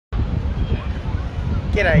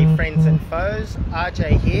G'day friends and foes,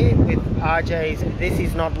 RJ here with RJ's This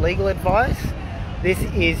Is Not Legal Advice. This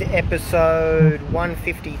is episode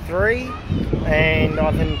 153 and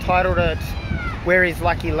I've entitled it Where is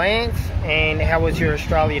Lucky Lance and How was your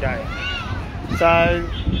Australia Day? So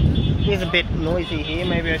it's a bit noisy here,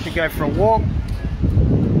 maybe I should go for a walk.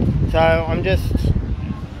 So I'm just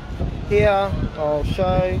here, I'll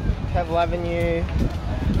show Cavill Avenue.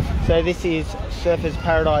 So this is Surfers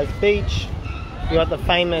Paradise Beach. You got the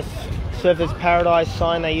famous Surfers Paradise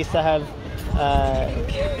sign. They used to have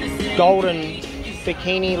golden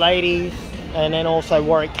bikini ladies, and then also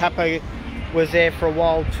Warwick Kappa was there for a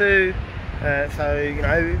while too. So, you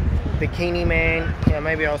know, bikini man. Yeah,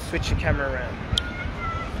 maybe I'll switch the camera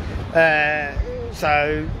around.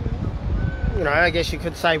 So, you know, I guess you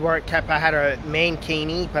could say Warwick Kappa had a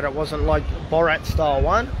mankini, but it wasn't like Borat style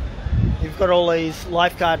one. You've got all these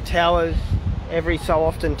lifeguard towers every so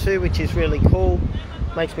often too, which is really cool.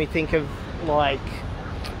 Makes me think of like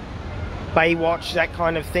Baywatch, that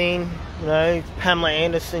kind of thing. You know, Pamela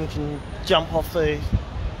Anderson can jump off the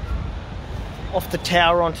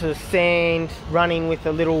tower onto the sand, running with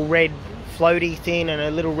a little red floaty thing and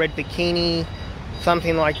a little red bikini,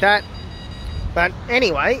 something like that. But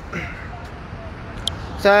anyway,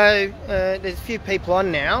 so there's a few people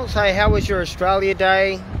on now. So how was your Australia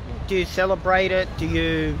Day? Do you celebrate it? Do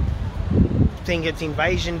you think it's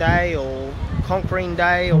Invasion Day or Conquering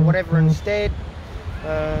Day or whatever instead?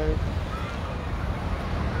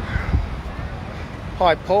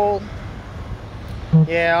 Hi Paul.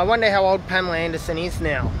 Yeah, I wonder how old Pamela Anderson is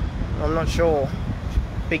now. I'm not sure.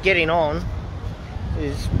 But getting on.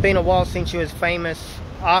 It's been a while since she was famous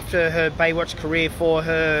after her Baywatch career for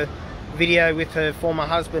her video with her former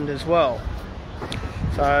husband as well.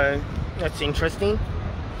 So that's interesting.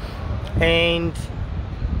 And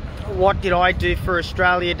what did I do for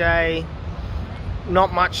Australia Day?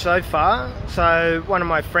 Not much so far. So one of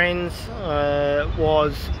my friends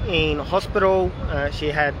was in hospital. She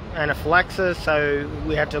had anaphylaxis, so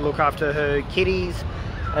we had to look after her kitties.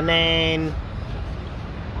 And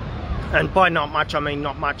by not much, I mean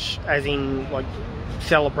not much as in like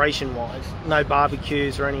celebration wise. No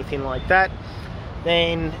barbecues or anything like that.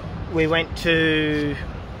 Then we went to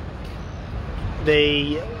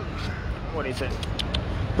the, what is it?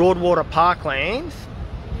 Broadwater Parklands.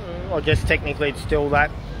 I guess technically it's still that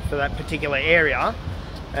for that particular area,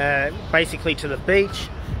 basically to the beach,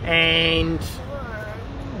 and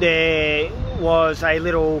there was a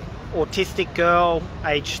little autistic girl,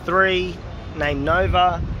 age 3, named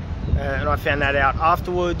Nova, and I found that out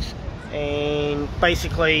afterwards. And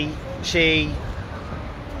basically she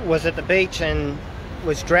was at the beach and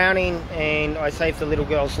was drowning, and I saved the little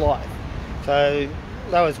girl's life. So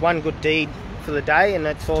that was one good deed for the day. And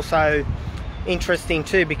that's also interesting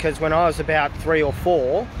too, because when I was about 3 or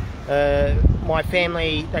 4, my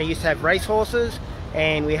family, they used to have racehorses,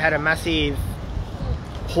 and we had a massive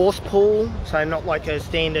horse pool. So not like a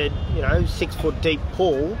standard, you know, 6-foot deep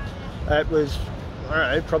pool. It was, I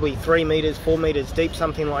don't know, probably 3 meters, 4 meters deep,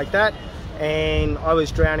 something like that. And I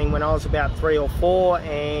was drowning when I was about 3 or 4,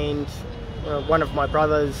 and one of my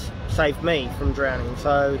brothers saved me from drowning.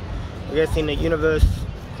 So I guess in the universe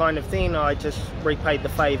kind of thing, I just repaid the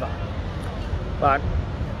favor. But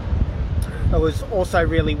it was also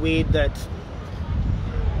really weird that,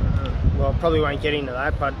 well, I probably won't get into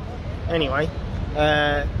that, but anyway.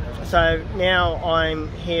 So now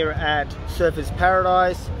I'm here at Surfers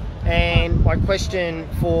Paradise, and my question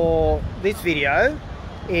for this video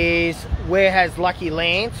is, where has Lucky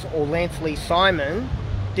Lance or Lance Lee Simon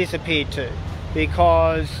disappeared to?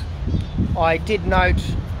 Because I did note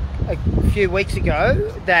a few weeks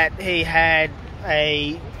ago that he had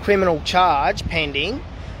a criminal charge pending,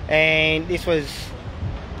 and this was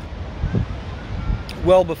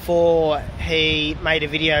well before he made a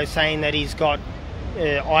video saying that he's got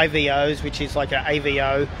IVOs, which is like an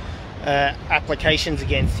AVO applications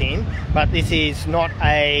against him. But this is not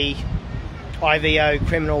a IVO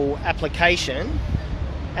criminal application.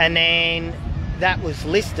 And then that was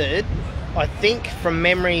listed, I think from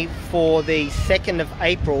memory, for the 2nd of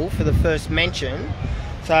April for the first mention.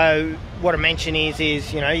 So what a mention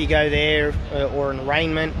is, you know, you go there or an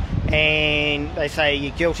arraignment, and they say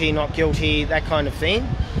you're guilty, not guilty, that kind of thing.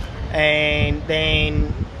 And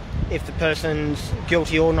then if the person's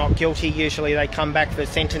guilty or not guilty, usually they come back for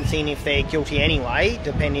sentencing if they're guilty anyway,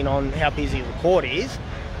 depending on how busy the court is.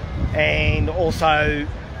 And also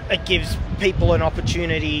it gives people an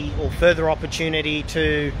opportunity or further opportunity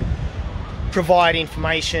to provide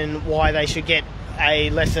information why they should get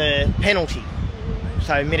a lesser penalty.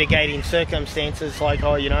 So mitigating circumstances like,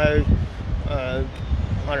 oh, you know,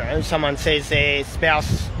 I don't know, someone says their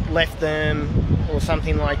spouse left them or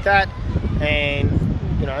something like that, and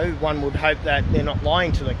you know, one would hope that they're not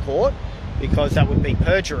lying to the court, because that would be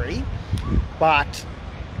perjury. But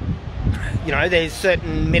you know, there's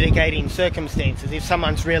certain mitigating circumstances. If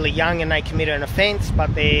someone's really young and they commit an offence,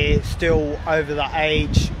 but they're still over the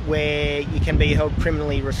age where you can be held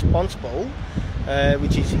criminally responsible,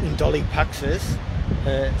 which is indoli paxis.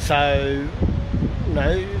 So, you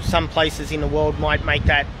know, some places in the world might make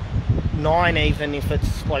that 9, even if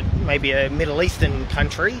it's like maybe a Middle Eastern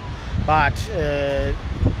country. But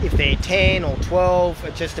if they're 10 or 12,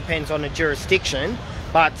 it just depends on the jurisdiction.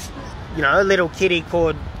 But you know, a little kiddie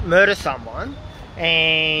could murder someone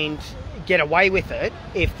and get away with it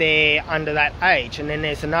if they're under that age. And then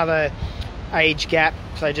there's another age gap,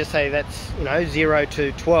 so just say that's, you know, 0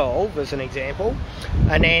 to 12 as an example.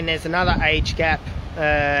 And then there's another age gap,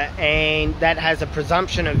 and that has a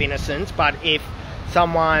presumption of innocence. But if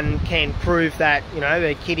someone can prove that, you know,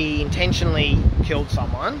 the kiddie intentionally killed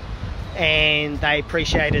someone and they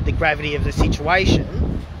appreciated the gravity of the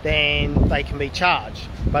situation, then they can be charged.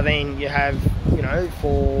 But then you have, you know,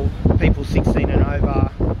 for people 16 and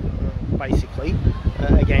over, basically,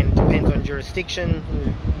 again, depends on jurisdiction.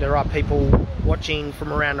 There are people watching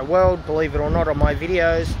from around the world, believe it or not, on my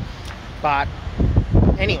videos. But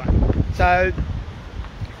anyway, so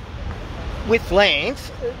with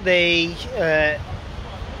Lance, the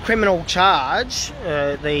criminal charge,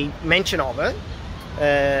 the mention of it,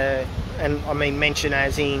 and I mean mention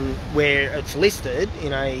as in where it's listed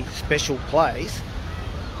in a special place,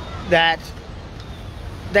 that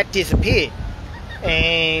disappeared.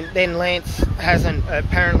 And then Lance hasn't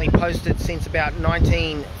apparently posted since about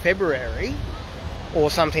 19 February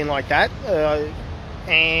or something like that,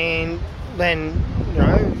 and then, you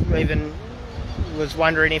know, even was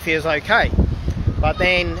wondering if he was okay. But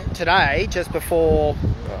then today, just before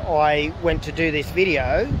I went to do this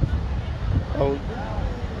video,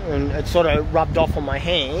 and it sort of rubbed off on my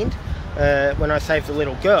hand when I saved the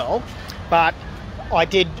little girl, but I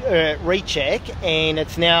did recheck, and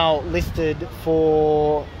it's now listed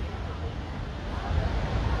for,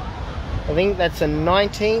 I think that's the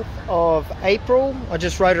 19th of April. I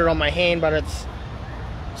just wrote it on my hand, but it's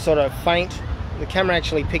sort of faint. The camera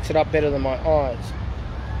actually picks it up better than my eyes.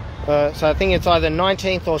 So I think it's either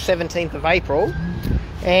 19th or 17th of April.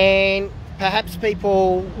 And perhaps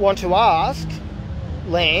people want to ask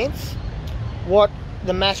Lance what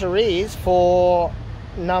the matter is for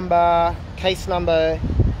case number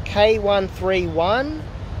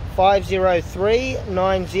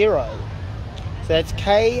K13150390. So that's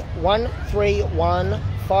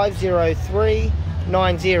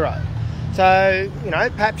K13150390. So, you know,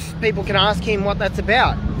 perhaps people can ask him what that's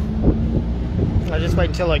about. I'll just wait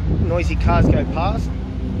until like noisy cars go past.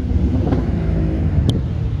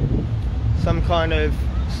 Some kind of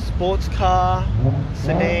sports car,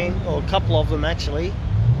 sedan, or a couple of them actually.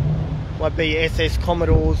 Might be SS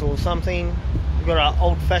Commodores or something. We've got an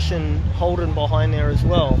old-fashioned Holden behind there as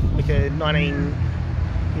well, like a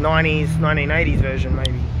 1990s, 1980s version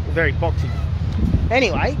maybe. Very boxy.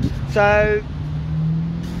 Anyway, so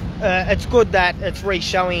it's good that it's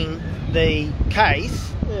re-showing the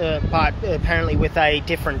case, but apparently with a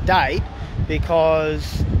different date,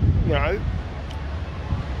 because, you know,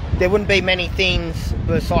 there wouldn't be many things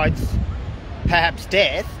besides perhaps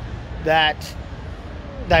death that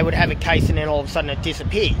they would have a case and then all of a sudden it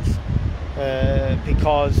disappears,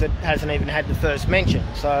 because it hasn't even had the first mention.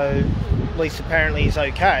 So at least apparently he's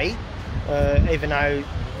okay, even though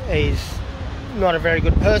he's not a very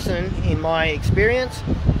good person in my experience.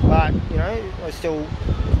 But, you know, I still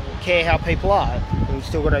care how people are, and you've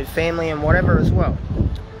still got a family and whatever as well.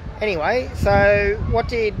 Anyway, so what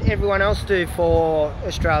did everyone else do for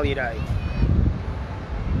Australia Day?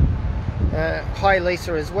 Hi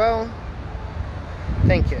Lisa as well.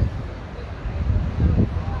 Thank you.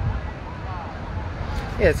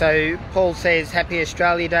 Yeah, so Paul says, Happy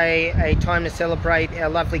Australia Day, a time to celebrate our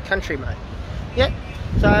lovely country, mate. Yeah,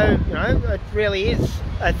 so, you know, it really is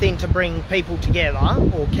a thing to bring people together,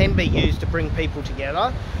 or can be used to bring people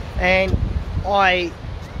together. And I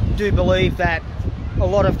do believe that a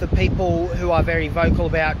lot of the people who are very vocal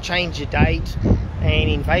about change your date and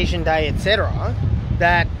invasion day, etc.,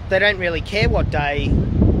 that they don't really care what day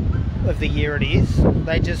of the year it is.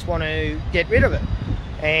 They just want to get rid of it,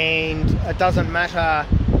 and it doesn't matter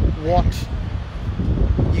what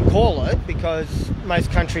you call it, because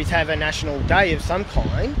most countries have a national day of some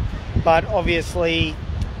kind. But obviously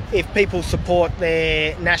if people support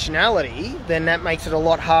their nationality, then that makes it a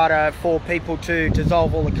lot harder for people to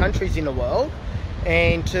dissolve all the countries in the world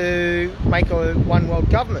and to make a one world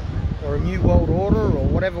government. or a new world order, or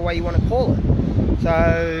whatever way you want to call it.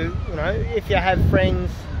 So, you know, if you have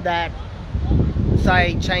friends that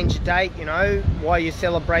say change the date, you know, why you're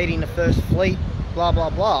celebrating the First Fleet, blah blah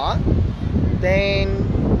blah, then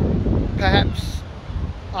perhaps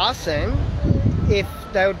ask them if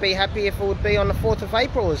they would be happy if it would be on the 4th of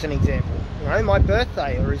April as an example. You know, my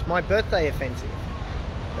birthday, or is my birthday offensive?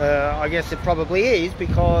 I guess it probably is,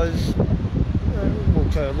 because well,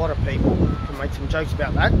 to a lot of people, can make some jokes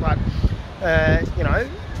about that, but you know,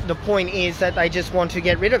 the point is that they just want to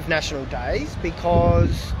get rid of national days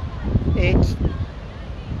because it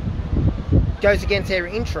goes against their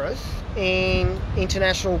interests in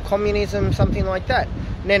international communism, something like that.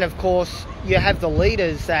 And then of course you have the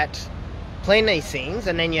leaders that plan these things,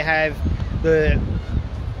 and then you have the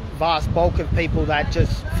vast bulk of people that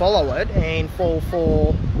just follow it and fall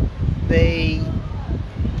for the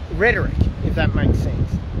rhetoric, if that makes sense.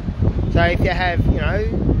 So if you have, you know,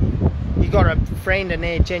 you got a friend and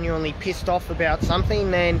they're genuinely pissed off about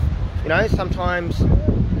something, then, you know, sometimes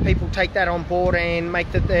people take that on board and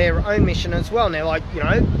make that their own mission as well. And they're like, you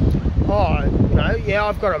know, oh, you know, yeah,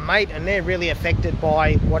 I've got a mate and they're really affected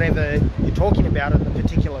by whatever you're talking about at the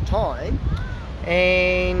particular time,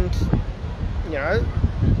 and, you know,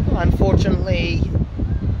 unfortunately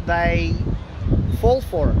they fall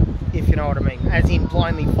for it, if you know what I mean, as in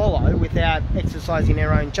blindly follow without exercising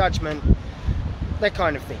their own judgment, that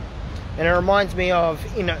kind of thing. And it reminds me of,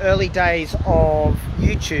 in the early days of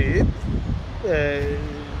YouTube,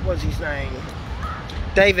 what's his name?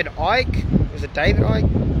 David Icke. Was it David Icke?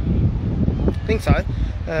 I think so.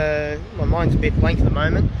 My mind's a bit blank at the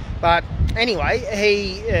moment. But anyway,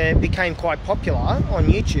 he became quite popular on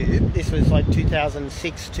YouTube. This was like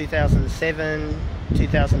 2006, 2007,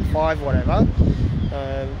 2005, whatever.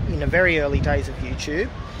 In the very early days of YouTube.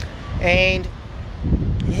 And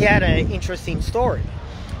he had an interesting story.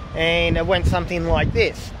 And it went something like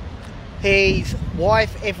this. His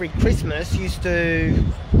wife every Christmas used to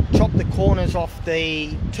chop the corners off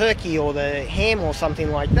the turkey or the ham or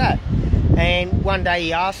something like that. And one day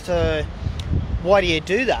he asked her, why do you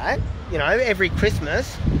do that? You know, every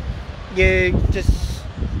Christmas you just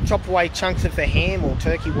chop away chunks of the ham or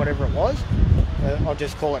turkey, whatever it was. I'll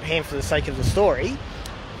just call it ham for the sake of the story.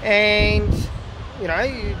 And, you know,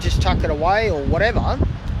 you just tuck it away or whatever.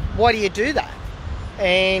 Why do you do that?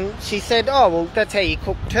 And she said, oh, well, that's how you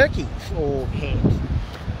cook turkeys or hams.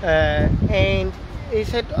 And he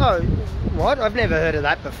said, oh, what? I've never heard of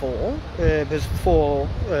that before, before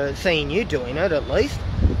seeing you doing it, at least.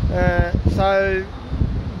 So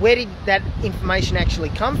where did that information actually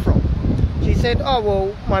come from? She said, oh,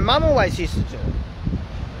 well, my mum always used to do it.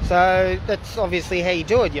 So that's obviously how you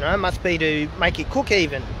do it, you know, it must be to make it cook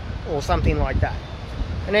even, or something like that.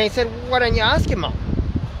 And then he said, why don't you ask your mum?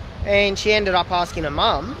 And she ended up asking her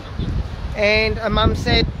mum, and her mum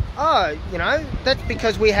said, oh, you know, that's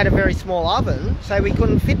because we had a very small oven, so we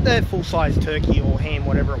couldn't fit the full-size turkey or ham,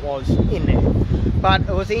 whatever it was, in there. But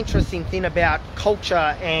it was the interesting thing about culture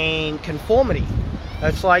and conformity.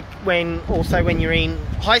 It's like when you're in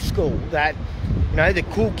high school, that, you know, the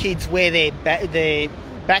cool kids wear their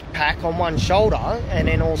backpack on one shoulder and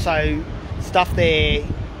then also stuff their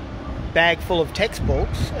bag full of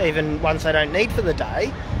textbooks, even ones they don't need for the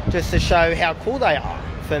day, just to show how cool they are,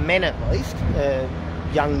 for men at least,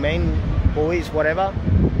 young men, boys, whatever.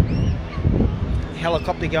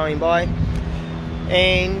 Helicopter going by,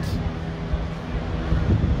 and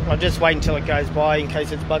I'll just wait until it goes by in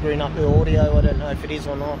case it's buggering up the audio. I don't know if it is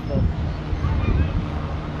or not, but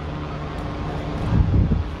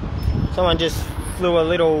someone just flew a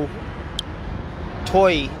little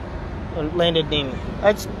toy and landed in.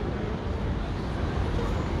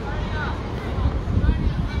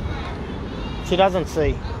 She doesn't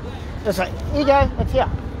see. It's like, here you go, it's here.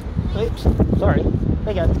 Oops, sorry.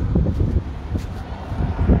 There you go.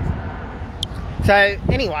 So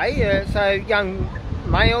anyway, so young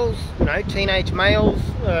males, you know, teenage males,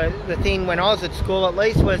 the thing when I was at school at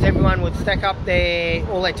least was everyone would stack up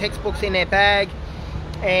all their textbooks in their bag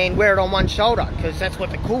and wear it on one shoulder, because that's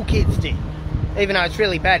what the cool kids did, even though it's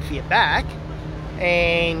really bad for your back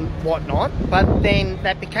and whatnot. But then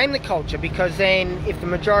that became the culture, because then if the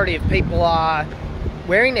majority of people are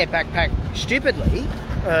wearing their backpack stupidly,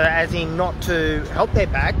 as in not to help their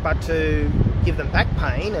back but to give them back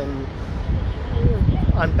pain and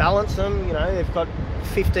unbalance them, you know, they've got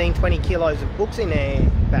 15-20 kilos of books in their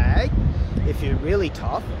bag, if you're really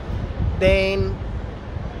tough, then,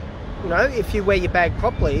 you know, if you wear your bag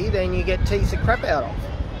properly, then you get teased the crap out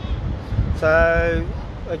of. So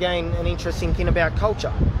again, an interesting thing about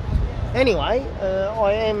culture. Anyway,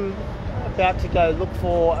 I am about to go look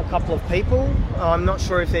for a couple of people. I'm not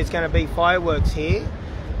sure if there's going to be fireworks here.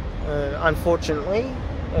 Unfortunately,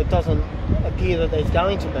 it doesn't appear that there's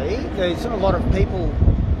going to be. There's a lot of people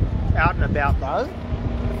out and about though.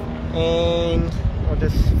 And I'll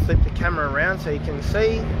just flip the camera around so you can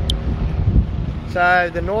see. So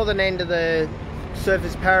the northern end of the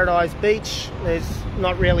Surfers Paradise beach, there's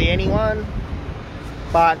not really anyone,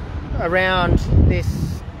 but around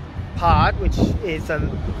this part, which is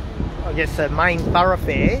I guess the main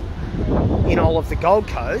thoroughfare in all of the Gold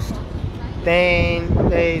Coast, then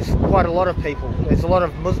there's quite a lot of people. There's a lot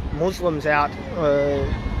of Muslims out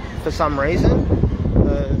for some reason,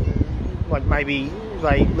 like maybe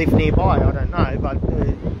they live nearby, I don't know, but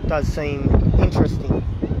it does seem interesting,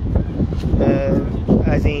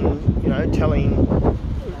 as in, you know, telling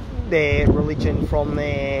their religion from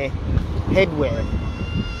their headwear.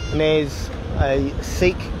 And there's a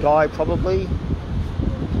Sikh guy probably,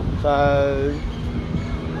 so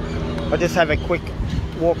I'll just have a quick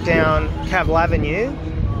walk down Cavill Avenue.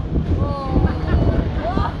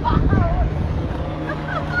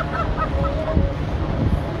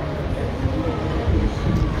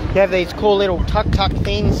 You have these cool little tuk-tuk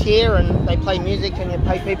things here, and they play music and you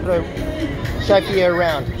pay people to chauffeur you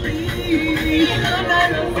around.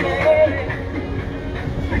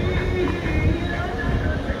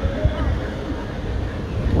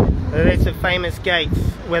 There's the famous gates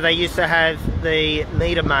where they used to have the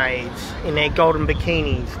meter maids in their golden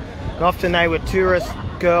bikinis. And often they were tourist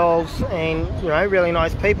girls and, you know, really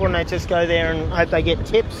nice people, and they just go there and hope they get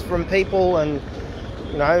tips from people, and,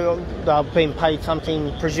 you know, they've been paid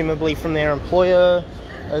something presumably from their employer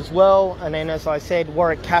as well. And then, as I said,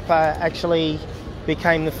 Warwick Kappa actually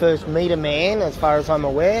became the first meter man as far as I'm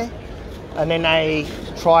aware, and then they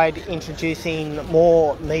tried introducing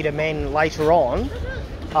more meter men later on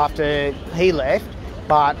after he left,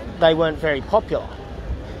 but they weren't very popular.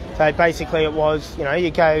 So basically it was, you know, you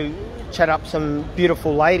go chat up some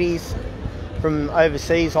beautiful ladies from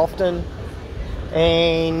overseas often,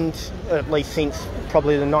 and at least since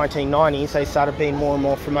probably the 1990s they started being more and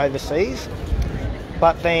more from overseas,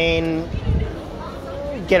 but then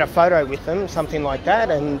get a photo with them, something like that,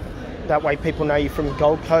 and that way people know you're from the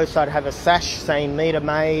Gold Coast. I'd have a sash saying meter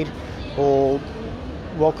maid or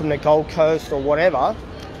welcome to Gold Coast or whatever.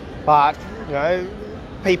 But, you know,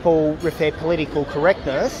 people with their political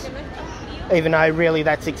correctness, even though really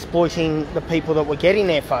that's exploiting the people that were getting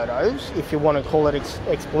their photos, if you want to call it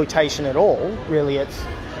exploitation at all, really it's,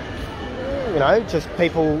 you know, just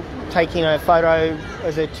people taking a photo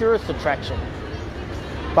as a tourist attraction.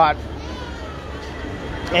 But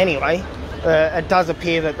anyway, it does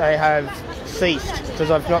appear that they have ceased,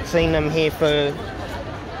 because I've not seen them here for,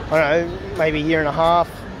 I don't know, maybe a year and a half,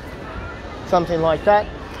 something like that.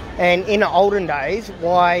 And in the olden days,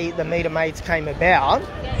 why the meter maids came about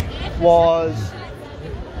was,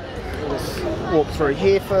 let's walk through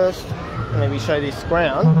here first, maybe show this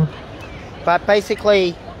ground. But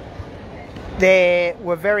basically, there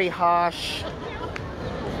were very harsh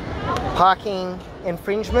parking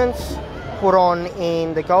infringements put on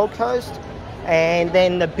in the Gold Coast, and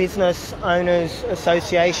then the Business Owners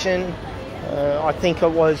Association, I think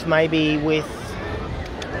it was maybe with,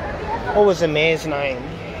 what was the mayor's name?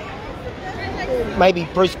 Maybe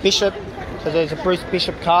Bruce Bishop, so there's a Bruce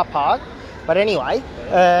Bishop car park. But anyway,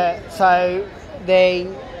 so they,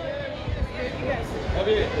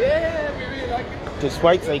 just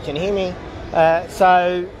wait so you can hear me.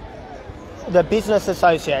 So the Business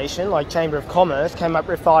Association, like Chamber of Commerce, came up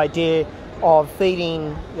with the idea of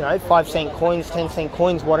feeding, you know, 5-cent coins, 10-cent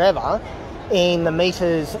coins, whatever, in the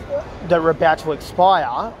meters that were about to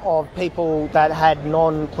expire of people that had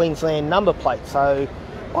non-Queensland number plates, so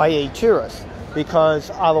i.e. tourists, because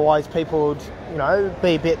otherwise people would, you know,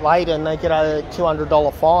 be a bit late and they get a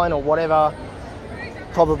 $200 fine or whatever,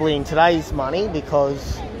 probably in today's money,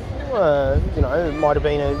 because, you know, it might have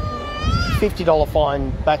been a $50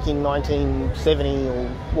 fine back in 1970 or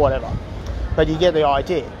whatever. But you get the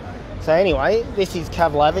idea. So anyway, this is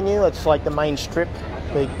Cavill Avenue. It's like the main strip,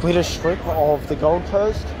 the glitter strip of the Gold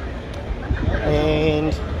Coast.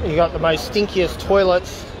 And you got the most stinkiest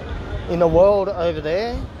toilets in the world over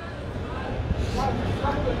there,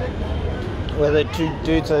 whether two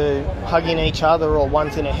dudes are hugging each other or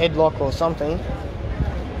one's in a headlock or something,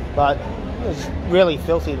 but it's really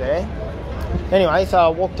filthy there. Anyway, so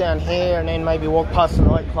I'll walk down here and then maybe walk past the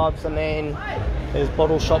nightclubs, and then there's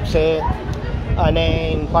bottle shops there, and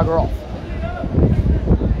then bugger off.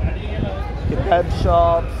 Kebab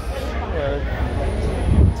shops,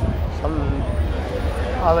 some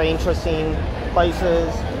other interesting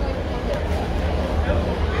places.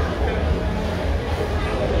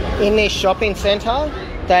 In this shopping centre,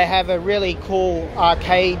 they have a really cool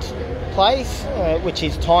arcade place, which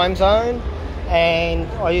is Time Zone. And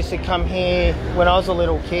I used to come here when I was a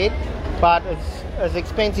little kid, but it's as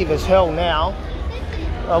expensive as hell now.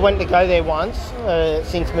 I went to go there once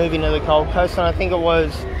since moving to the Gold Coast, and I think it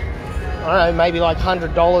was, I don't know, maybe like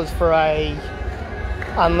 $100 for a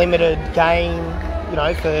unlimited game, you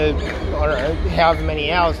know, for, I don't know, however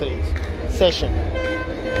many hours it is, session.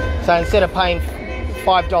 So instead of paying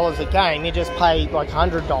 $5 a game, you just pay like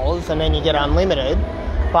 $100 and then you get unlimited,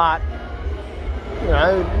 but, you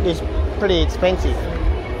know, it's pretty expensive.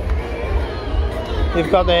 We've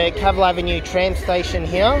got the Cavill Avenue tram station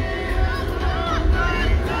here.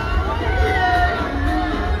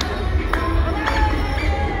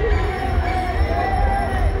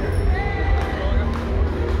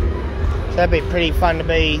 So that'd be pretty fun to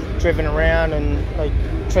be driven around and like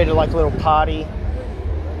treat it like a little party.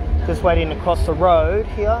 Just waiting to cross the road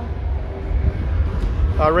here.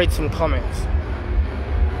 I'll read some comments.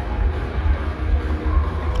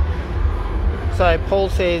 So Paul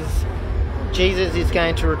says Jesus is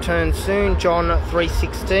going to return soon, John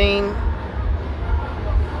 3:16,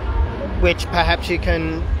 which perhaps you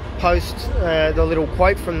can post the little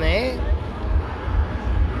quote from there.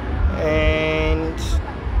 And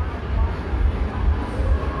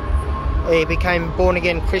he became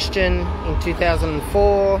born-again Christian in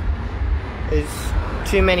 2004. There's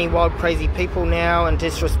too many wild, crazy people now and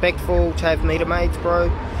disrespectful to have meter maids,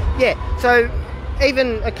 bro. Yeah, so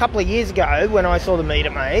even a couple of years ago when I saw the meter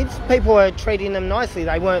maids, people were treating them nicely.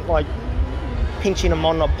 They weren't like pinching them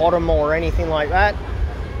on the bottom or anything like that.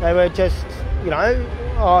 They were just, you know,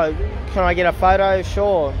 oh, can I get a photo?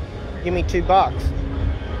 Sure, give me $2.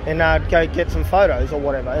 And I'd go get some photos or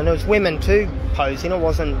whatever. And it was women too posing, it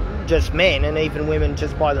wasn't just men, and even women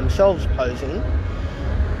just by themselves posing.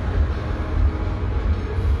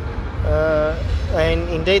 And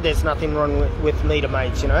indeed there's nothing wrong with meter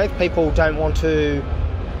maids, you know. If people don't want to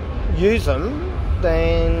use them,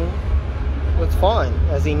 then that's fine,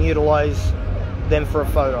 as in utilise them for a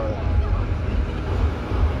photo.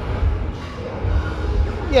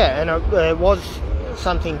 Yeah, and it was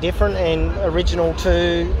something different and original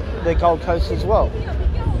to the Gold Coast as well.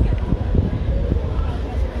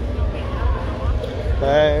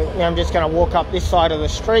 Now I'm just going to walk up this side of the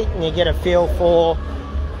street and you get a feel for,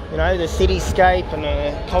 you know, the cityscape and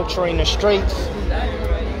the culture in the streets.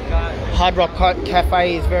 Hard Rock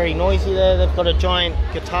Cafe is very noisy there. They've got a giant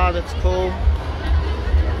guitar that's cool.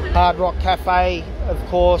 Hard Rock Cafe, of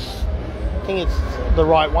course, I think it's the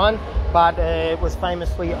right one, but it was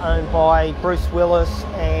famously owned by Bruce Willis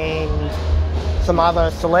and some other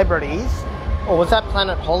celebrities. Or was that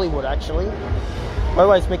Planet Hollywood, actually? I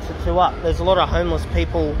always mix the two up. There's a lot of homeless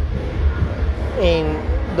people in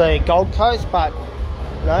the Gold Coast, but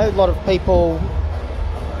you know, a lot of people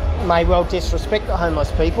may well disrespect the homeless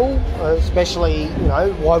people, especially, you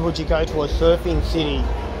know, why would you go to a surfing city,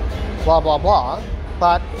 blah blah blah.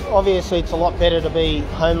 But obviously it's a lot better to be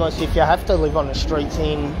homeless if you have to live on the streets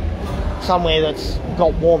in somewhere that's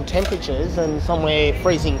got warm temperatures than somewhere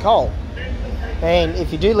freezing cold. And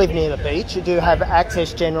if you do live near the beach, you do have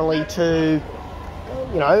access generally to,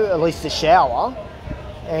 you know, at least a shower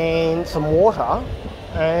and some water,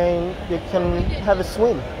 and you can have a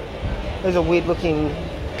swim. There's a weird looking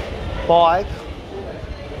bike.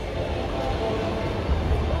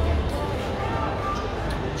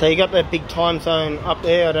 So you got that big time zone up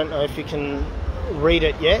there. I don't know if you can read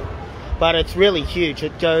it yet, but it's really huge.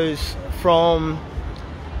 It goes from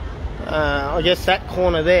I guess that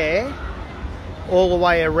corner there all the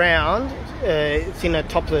way around. It's in the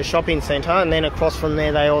top of the shopping centre, and then across from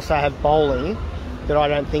there they also have bowling that I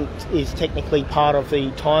don't think is technically part of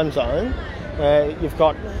the time zone. You've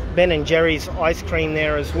got Ben and Jerry's ice cream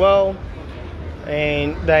there as well,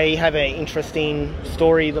 and they have an interesting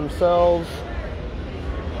story themselves.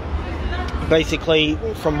 Basically,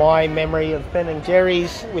 from my memory of Ben and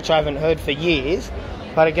Jerry's, which I haven't heard for years,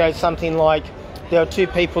 but it goes something like, there were two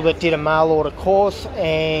people that did a mail order course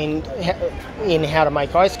and in how to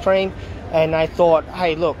make ice cream, and they thought,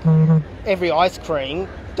 hey look, every ice cream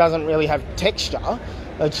doesn't really have texture,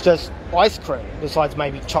 it's just ice cream, besides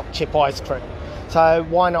maybe chopped chip ice cream. So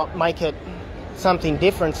why not make it something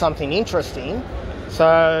different, something interesting?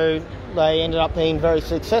 So they ended up being very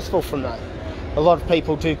successful from that. A lot of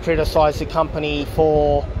people do criticise the company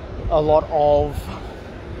for a lot of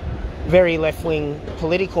very left-wing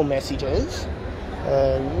political messages.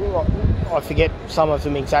 I forget some of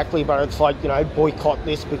them exactly, but it's like, you know, boycott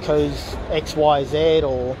this because X, Y, Z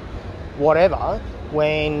or whatever,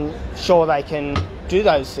 when sure they can do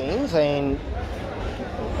those things and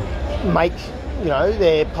make you know,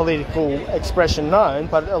 their political expression known,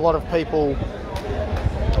 but a lot of people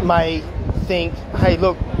may think, hey,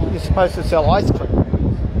 look, you're supposed to sell ice cream.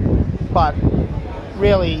 But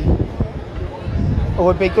really, it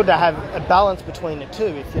would be good to have a balance between the two,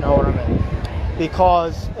 if you know what I mean.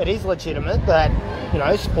 Because it is legitimate that, you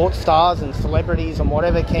know, sports stars and celebrities and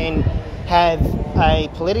whatever can have a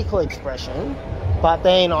political expression, but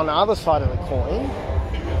then on the other side of the coin,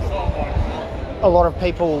 a lot of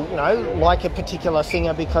people, you know, like a particular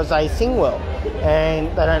singer because they sing well and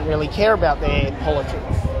they don't really care about their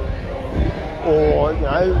politics or, you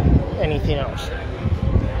know, anything else.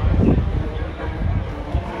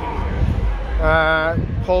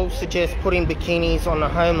 Paul suggests putting bikinis on the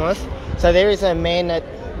homeless. So there is a man that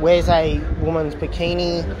wears a woman's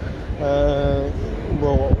bikini.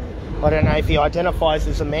 Well, I don't know if he identifies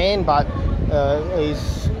as a man, but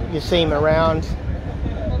you see him around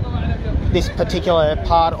this particular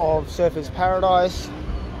part of Surfers Paradise.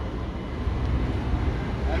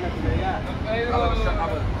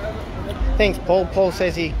 Thanks, Paul. Paul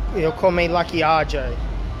says he'll call me Lucky RJ,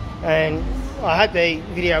 and I hope the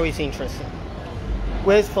video is interesting.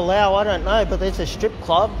 Where's Falau? I don't know, but there's a strip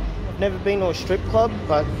club. I've never been to a strip club,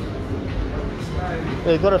 but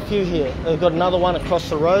they've got a few here. They've got another one across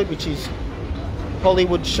the road, which is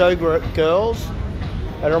Hollywood Showgirls.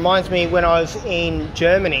 It reminds me when I was in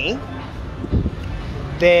Germany,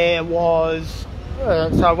 there was,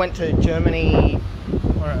 so I went to Germany,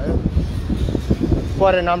 I don't know,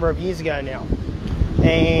 quite a number of years ago now,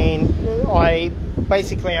 and I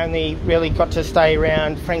basically only really got to stay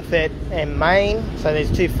around Frankfurt and Main. So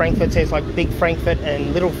there's two Frankfurts, there's like Big Frankfurt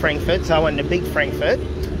and Little Frankfurt, so I went to Big Frankfurt,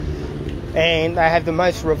 and they have the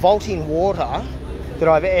most revolting water that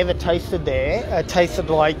I've ever tasted there. It tasted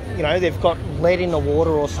like, you know, they've got lead in the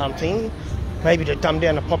water or something, maybe to dumb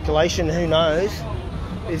down the population, who knows.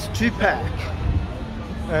 It's Tupac,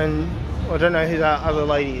 and I don't know who that other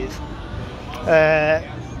lady is.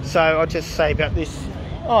 So I'll just say about this.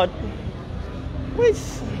 Oh,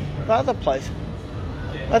 where's the other place?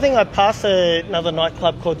 I think I passed another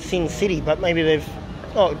nightclub called Sin City, but maybe they've...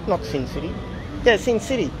 Oh, not Sin City. Yeah, Sin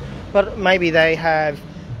City. But maybe they have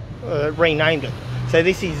renamed it. So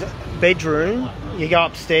this is bedroom. You go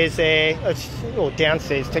upstairs there, or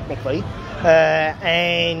downstairs technically,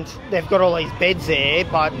 and they've got all these beds there,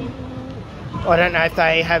 but I don't know if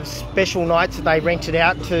they have special nights that they rent it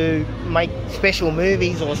out to make special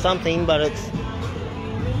movies or something, but it's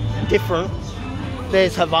different.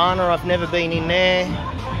 There's Havana. I've never been in there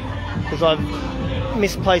because I've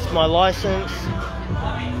misplaced my license.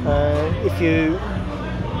 If you...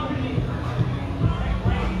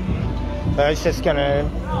 I was just going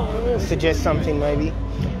to suggest something maybe.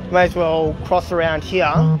 May as well cross around here.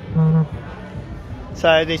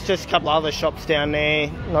 So there's just a couple of other shops down there,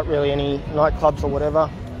 not really any nightclubs or whatever.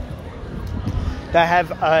 They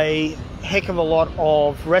have a heck of a lot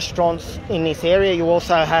of restaurants in this area. You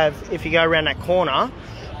also have, if you go around that corner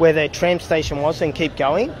where the tram station was and keep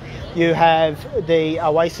going, you have the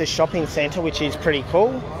Oasis Shopping Centre, which is pretty cool,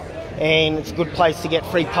 and it's a good place to get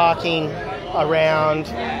free parking around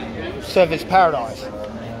Surfers Paradise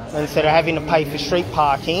instead of having to pay for street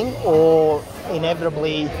parking, or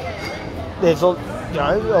inevitably there's a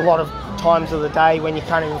lot of times of the day when you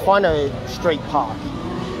can't even find a street park.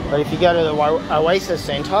 But if you go to the Oasis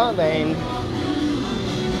Centre, then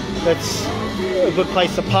that's a good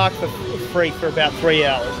place to park for free for about 3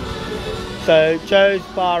 hours. So Joe's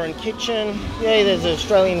Bar and Kitchen, yeah, there's an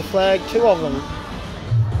Australian flag, 2 of them.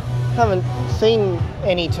 Haven't seen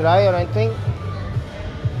any today, I don't think,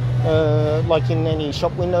 like in any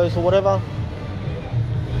shop windows or whatever.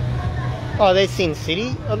 Oh, there's Sin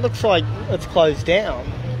City. It looks like it's closed down.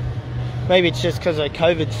 Maybe it's just because of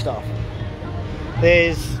COVID stuff.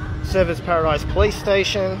 There's Surfers Paradise Police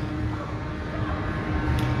Station.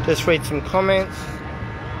 Just read some comments.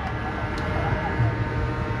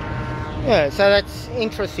 Yeah, so that's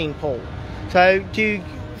interesting, Paul. So do you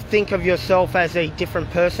think of yourself as a different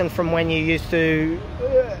person from when you used to,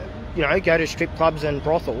 go to strip clubs and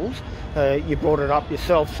brothels? You brought it up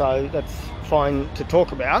yourself, so that's fine to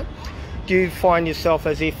talk about. Do you find yourself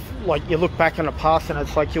as if, like, you look back in the past and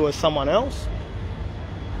it's like you were someone else?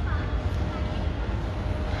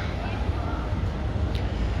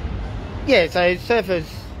 Yeah, so surfers,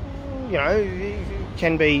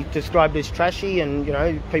 can be described as trashy, and,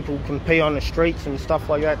 people can pee on the streets and stuff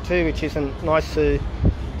like that too, which isn't nice to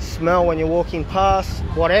smell when you're walking past,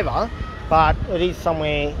 whatever. But it is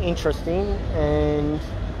somewhere interesting, and,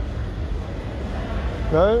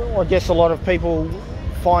 I guess a lot of people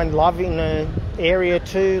find love in the area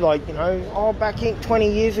too, like, back in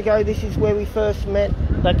 20 years ago, this is where we first met,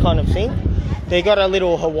 that kind of thing. they got a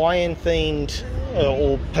little Hawaiian themed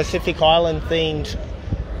or Pacific Island themed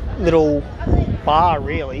little bar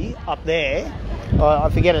really up there. I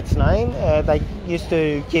forget its name. They used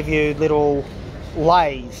to give you little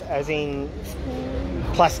lays, as in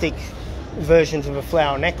plastic versions of a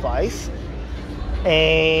flower necklace,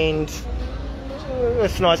 and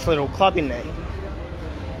it's a nice little club in there.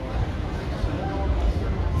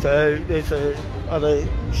 So there's a other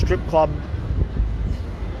strip club.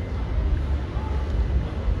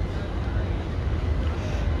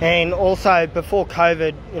 And also before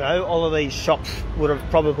COVID, you know, all of these shops would have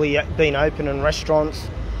probably been open, and restaurants,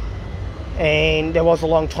 and there was a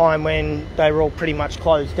long time when they were all pretty much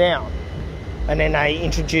closed down, and then they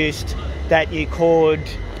introduced that you could,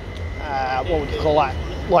 what would you call that,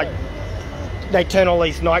 like they turn all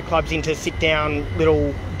these nightclubs into sit down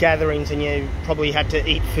little gatherings, and you probably had to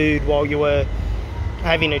eat food while you were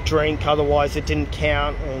having a drink, otherwise it didn't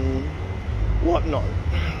count and whatnot.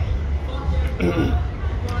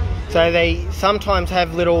 So they sometimes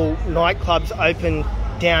have little nightclubs open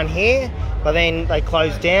down here, but then they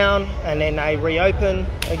close down and then they reopen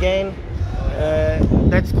again.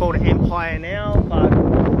 That's called Empire now, but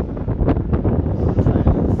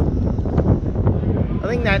I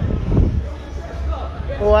think that,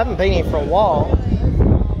 well, I haven't been here for a while,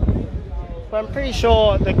 but I'm pretty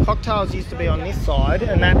sure the cocktails used to be on this side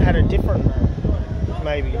and that had a different name,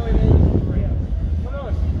 maybe.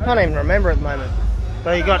 I can't even remember at the moment.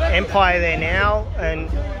 So you got Empire there now and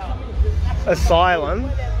Asylum.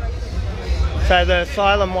 So the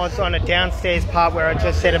Asylum was on a downstairs part where I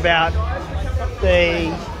just said about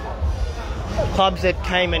the clubs that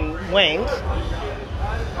came and went.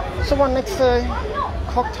 It's the one next to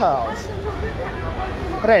Cocktails.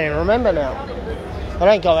 I don't even remember now. I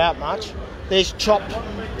don't go out much. There's Chop.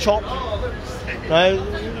 No,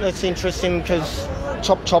 that's interesting because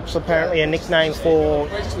Chop's apparently a nickname for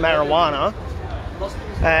marijuana.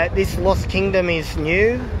 This Lost Kingdom is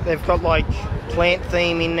new. They've got like plant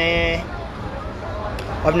theme in there.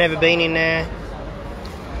 I've never been in there.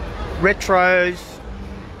 Retros.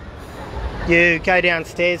 You go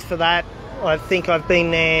downstairs for that. I think I've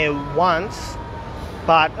been there once.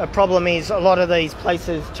 But a problem is a lot of these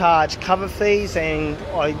places charge cover fees, and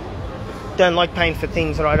I don't like paying for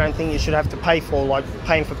things that I don't think you should have to pay for, like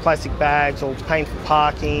paying for plastic bags or paying for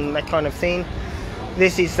parking, that kind of thing.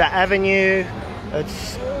 This is the Avenue.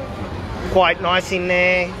 It's quite nice in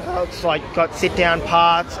there. It's like got sit down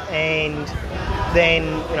parts and then,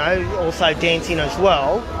 you know, also dancing as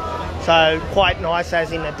well. So quite nice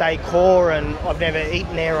as in the decor, and I've never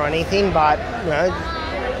eaten there or anything, but you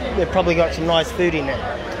know, they've probably got some nice food in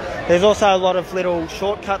there. There's also a lot of little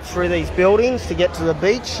shortcuts through these buildings to get to the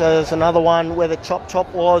beach. So there's another one where the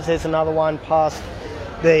Chop was. There's another one past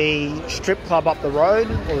the strip club up the road,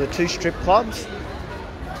 or the two strip clubs.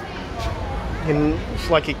 And it's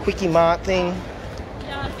like a quickie mart thing.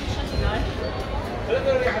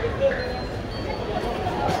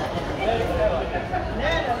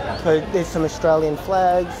 So there's some Australian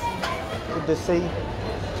flags. Good to see.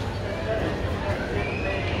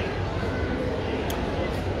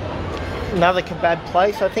 Another kebab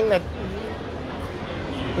place. I think that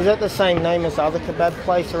is that the same name as the other kebab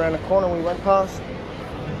place around the corner we went past?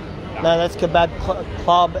 No, that's Kebab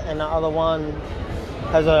Club, and the other one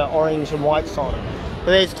has an orange and white sign.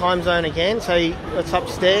 But there's Time Zone again, so it's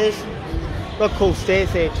upstairs. Got cool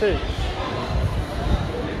stairs there too.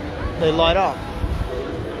 They light up.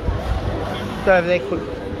 Go over there quick.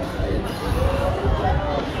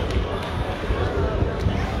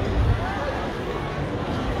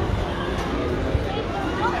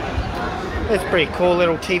 That's pretty cool,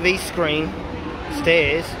 little TV screen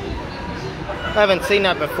stairs. I haven't seen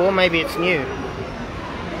that before, maybe it's new.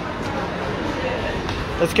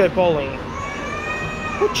 Let's go bowling.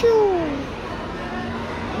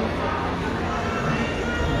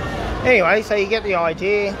 Anyway, so you get the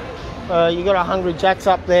idea. You got a Hungry Jack's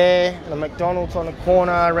up there, and a McDonald's on the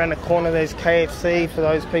corner. Around the corner there's KFC for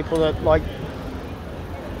those people that like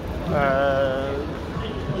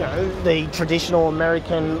you know, the traditional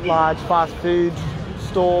American large fast food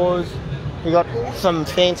stores. You got some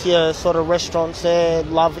fancier sort of restaurants there.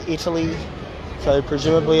 Love Italy, so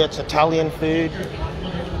presumably it's Italian food.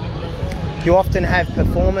 You often have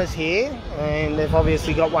performers here, and they've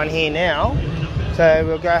obviously got one here now. So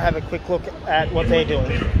we'll go have a quick look at what they're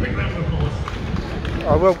doing.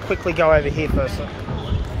 I will quickly go over here first.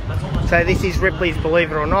 So this is Ripley's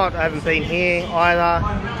Believe It or Not. I haven't been here either,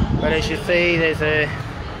 but as you see, there's a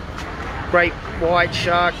great white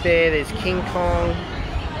shark there. There's King Kong.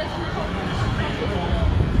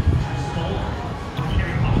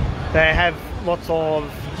 They have lots of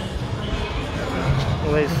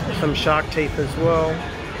Well, there's some shark teeth as well.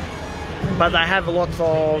 But they have lots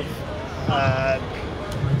of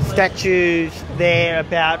statues there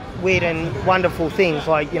about weird and wonderful things,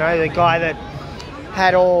 like, you know, the guy that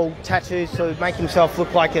had all tattoos to make himself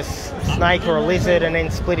look like a snake or a lizard and then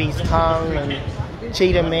split his tongue, and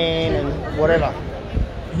Cheetah Man and whatever.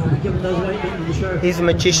 He's a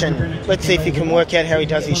magician. Let's see if you can work out how he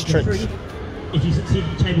does his tricks. If you succeed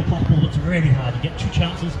in the tablecloth pull, it's really hard. You get 2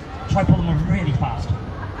 chances. Try pulling them really fast.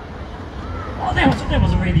 Oh, that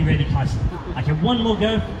was really, really close. Okay, one more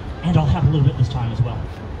go, and I'll help a little bit this time as well.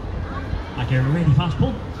 Okay, really fast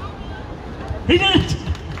pull. He did it!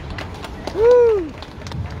 Woo!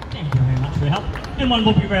 Thank you very much for your help. And one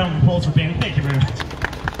more big round of applause for Ben. Thank you very much.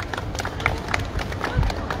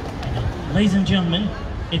 And, ladies and gentlemen,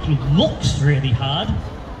 it looks really hard,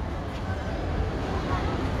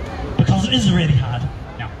 because it is really hard.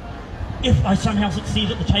 Now, if I somehow succeed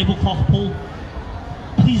at the tablecloth pull,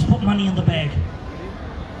 please put money in the bag.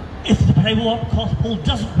 If the tablecloth pull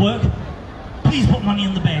doesn't work, please put money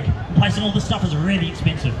in the bag. Placing all this stuff is really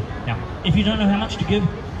expensive. Now, if you don't know how much to give,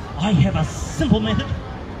 I have a simple method.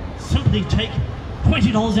 Simply take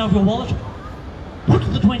 $20 out of your wallet, put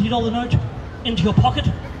the $20 note into your pocket,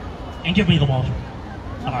 and give me the wallet.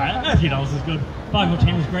 Alright, $50 is good, 5 or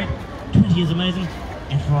 10 is great, 20 is amazing,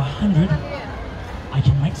 and for 100, I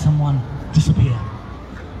can make someone disappear.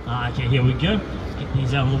 Okay, here we go. Get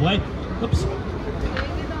these out of the way. Oops.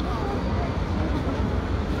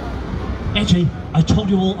 Actually, I told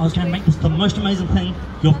you all I was going to make this the most amazing thing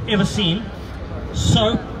you've ever seen.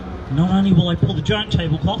 So, not only will I pull the giant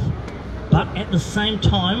tablecloth, but at the same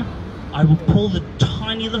time, I will pull the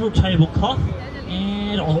tiny little tablecloth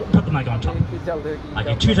and I'll put the mug on top. I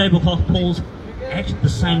get 2 tablecloth pulls at the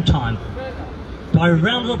same time. By a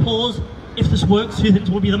round of applause, if this works, who thinks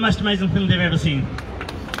it will be the most amazing thing they've ever seen?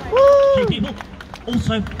 Okay, people.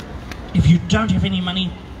 Also, if you don't have any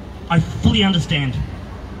money, I fully understand,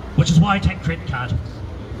 which is why I take credit card.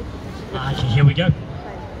 Okay, here we go.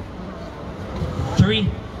 3,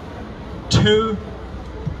 2.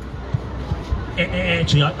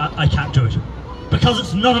 Actually, I can't do it because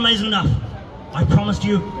it's not amazing enough. I promised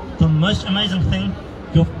you the most amazing thing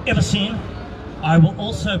you've ever seen. I will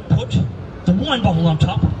also put the wine bottle on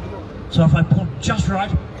top, so if I pull just right,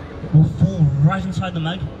 it will fall right inside the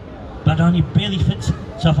mug, but it only barely fits,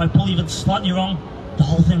 so if I pull even slightly wrong, the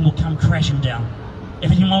whole thing will come crashing down.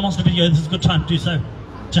 If anyone wants the video, this is a good time to do so.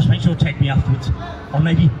 Just make sure to tag me afterwards. Or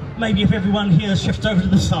maybe if everyone here shifts over to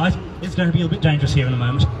the side, it's going to be a little bit dangerous here in a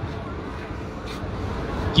moment.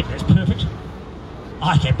 Yep, that's perfect.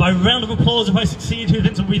 Okay, by round of applause, if I succeed, who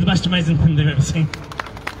thinks it will be the most amazing thing they've ever seen?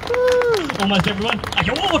 Almost everyone.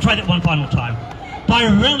 Okay, well, we'll try that one final time. By a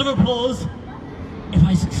round of applause, if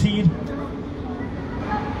I succeed,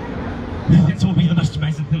 who thinks it will be the most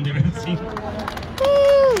amazing thing they've ever seen?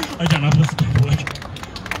 I don't know if this is going to work.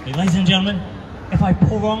 Okay, ladies and gentlemen, if I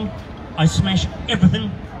pull wrong, I smash everything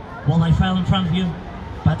while I fail in front of you,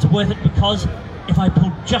 but it's worth it because if I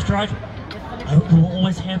pull just right, I will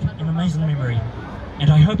always have an amazing memory. And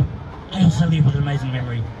I hope I also leave with an amazing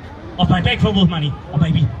memory of my bag full of money, or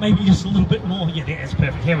maybe just a little bit more. Yeah, that's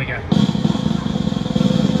perfect. Here we go.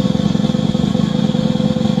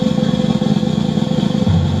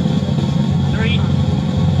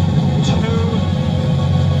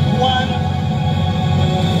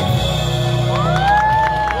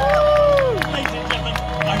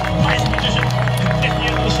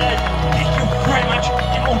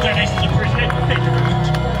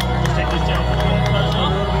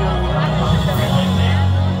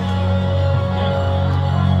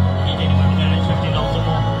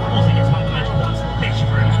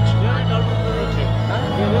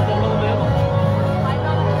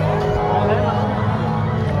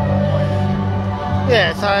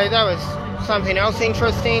 Yeah, so that was something else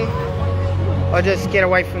interesting. I'll just get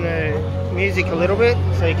away from the music a little bit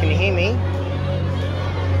so you can hear me.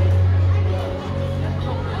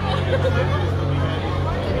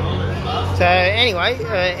 So anyway,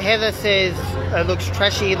 Heather says it looks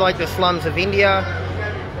trashy like the slums of India.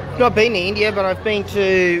 Not been to India, but I've been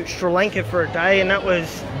to Sri Lanka for a day and that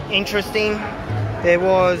was interesting. There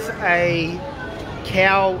was a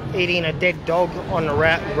cow eating a dead dog on the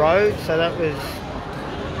road, so that was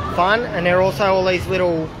fun. And there are also all these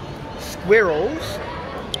little squirrels,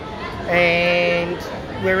 and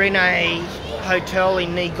we're in a hotel in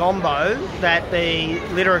Negombo that the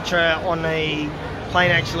literature on the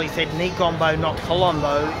plane actually said Negombo, not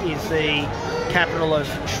Colombo, is the capital of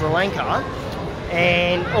Sri Lanka.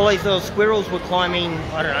 And all these little squirrels were climbing,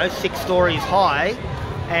 I don't know, 6 stories high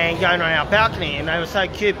and going on our balcony, and they were so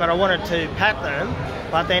cute, but I wanted to pat them,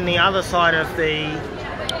 But then the other side of the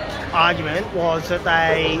argument was that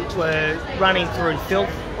they were running through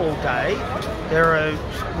filth all day. There were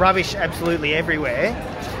rubbish absolutely everywhere.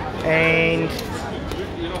 And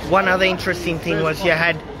one other interesting thing was you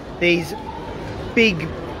had these big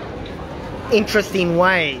interesting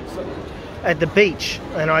waves at the beach.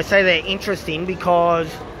 And I say they're interesting because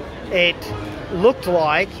it looked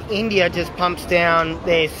like India just pumps down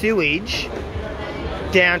their sewage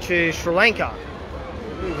down to Sri Lanka.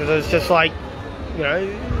 Because it's just like, you know,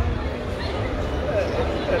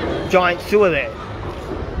 a giant sewer there.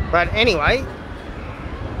 But anyway,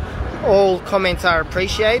 all comments are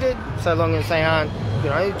appreciated, so long as they aren't, you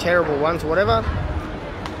know, terrible ones or whatever.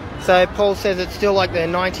 So Paul says it's still like the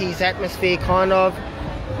 90s atmosphere, kind of.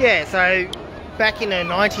 Yeah, so back in the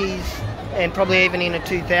 90s and probably even in the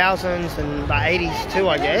 2000s and the 80s too,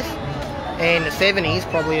 I guess, and the 70s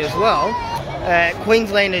probably as well,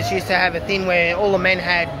 Queenslanders used to have a thing where all the men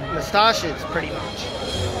had moustaches pretty much.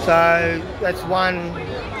 So that's one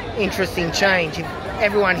interesting change. If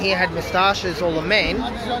everyone here had moustaches, all the men,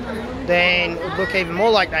 then it would look even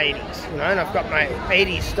more like the 80s, you know. And I've got my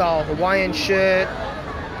 80s style Hawaiian shirt.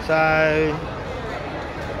 So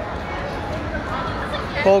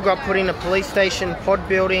Paul got put in a police station pod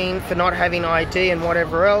building for not having ID and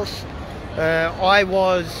whatever else. I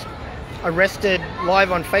was arrested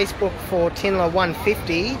live on Facebook for TINLA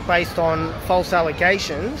 150 based on false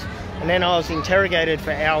allegations, and then I was interrogated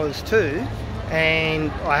for hours too,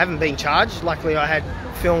 and I haven't been charged. Luckily I had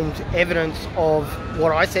filmed evidence of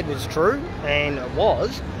what I said was true, and it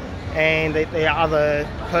was, and the other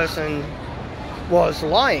person was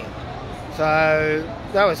lying. So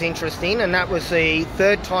that was interesting, and that was the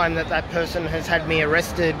third time that that person has had me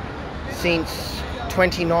arrested since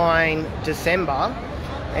 29 December.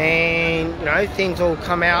 And, you know, things all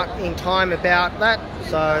come out in time about that.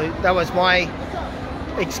 So that was my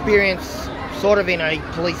experience sort of in a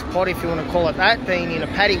police pod, if you want to call it that, being in a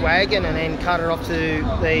paddy wagon and then carted off to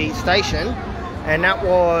the station. And that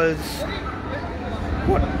was,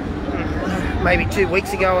 what, maybe 2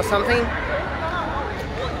 weeks ago or something.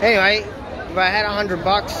 Anyway, if I had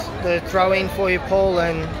 $100 to throw in for you, Paul,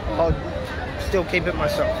 and I'd still keep it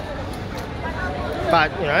myself.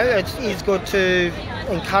 But, you know, it is good to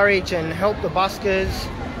encourage and help the buskers.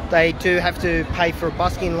 They do have to pay for a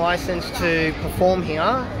busking license to perform here,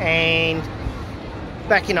 and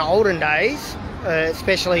back in the olden days,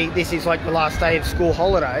 especially this is like the last day of school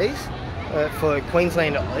holidays, for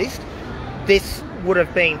Queensland at least, this would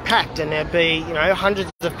have been packed and there'd be, you know,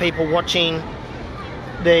 hundreds of people watching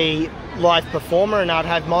the live performer, and I'd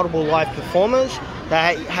have multiple live performers.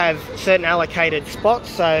 They have certain allocated spots,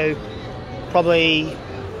 so probably,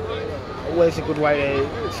 where's a good way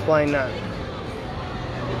to explain that?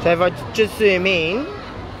 So if I just zoom in,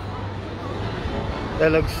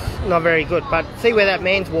 that looks not very good, but see where that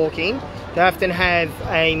man's walking? They often have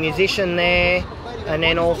a musician there, and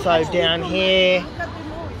then also down here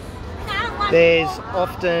there's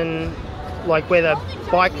often, like where the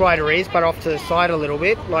bike rider is, but off to the side a little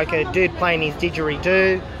bit, like a dude playing his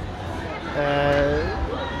didgeridoo.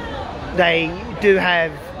 They do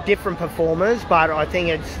have different performers, but I think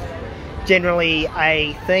it's generally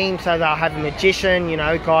a theme. So they'll have a magician, you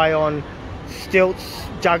know, guy on stilts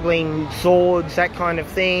juggling swords, that kind of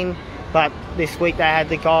thing. But this week they had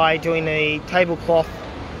the guy doing the tablecloth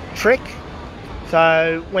trick.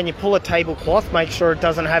 So when you pull a tablecloth, make sure it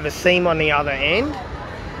doesn't have a seam on the other end,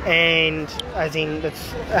 and as in it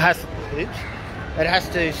has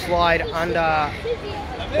to slide under,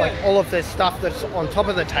 like all of the stuff that's on top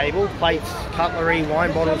of the table, plates, cutlery,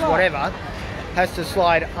 wine bottles, whatever, has to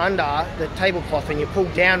slide under the tablecloth, and you pull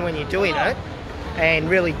down when you're doing it and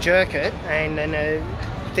really jerk it, and then the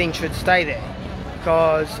thing should stay there,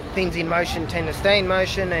 because things in motion tend to stay in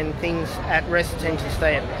motion and things at rest tend to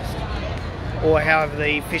stay at rest, or however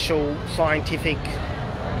the official scientific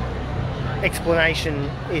explanation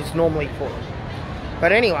is normally put.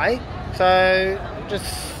 But anyway, so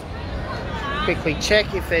just quickly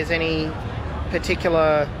check if there's any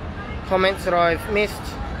particular comments that I've missed.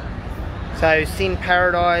 So Sin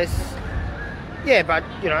Paradise, yeah, but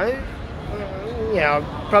you know,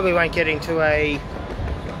 I probably won't get into a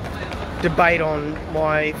debate on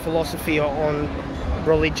my philosophy on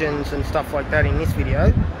religions and stuff like that in this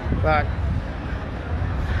video, but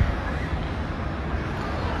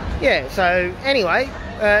yeah. So anyway,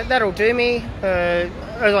 that'll do me.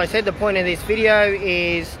 As I said, the point of this video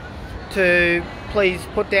is to please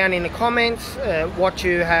put down in the comments what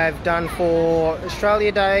you have done for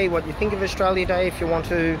Australia Day, what you think of Australia Day, if you want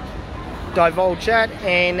to divulge that.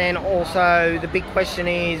 And then also the big question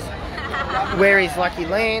is, where is Lucky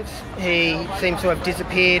Lance? He seems to have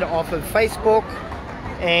disappeared off of Facebook.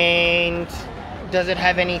 And does it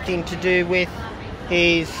have anything to do with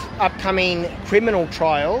his upcoming criminal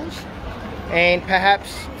trials? And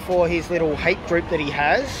perhaps for his little hate group that he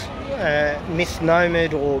has,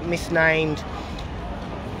 misnomed or misnamed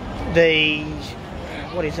the,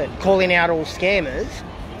 calling out all scammers,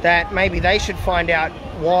 that maybe they should find out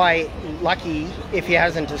why Lucky, if he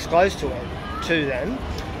hasn't disclosed to them,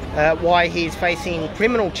 why he's facing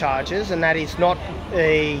criminal charges, and that is not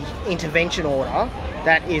a intervention order,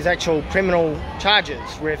 that is actual criminal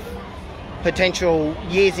charges with potential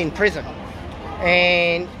years in prison.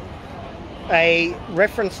 And a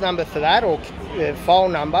reference number for that, or file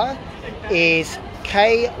number, is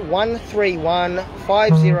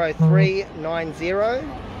K13150390,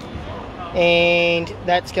 and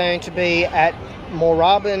that's going to be at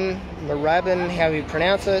Moorabbin, how you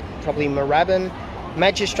pronounce it, probably Moorabbin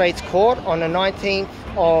Magistrates Court on the 19th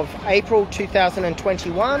of April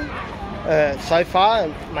 2021. So far,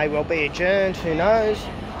 it may well be adjourned, who knows,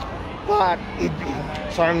 but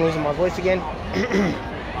sorry, I'm losing my voice again.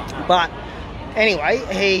 But anyway,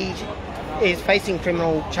 he is facing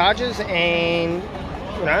criminal charges, and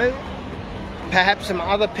perhaps some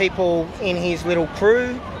other people in his little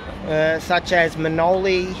crew, such as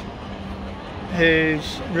Manoli,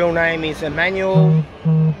 whose real name is Emmanuel,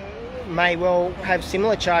 may well have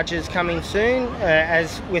similar charges coming soon,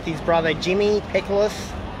 as with his brother Jimmy Peckolis.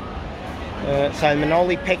 So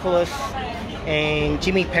Manoli Peckolis and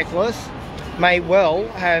Jimmy Peckolis may well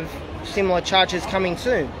have similar charges coming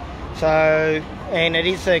soon. So, and it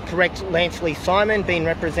is the correct Lance Lee Simon, being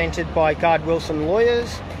represented by Gard Wilson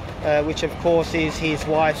Lawyers, which of course is his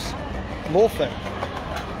wife's law firm.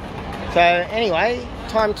 So anyway,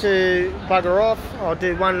 time to bugger off. I'll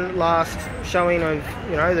do one last showing of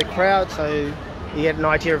the crowd, so you get an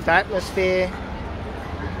idea of the atmosphere.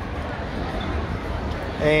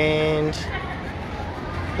 And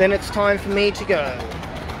then it's time for me to go.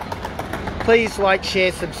 Please like,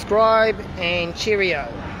 share, subscribe, and cheerio.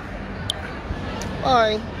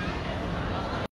 Bye.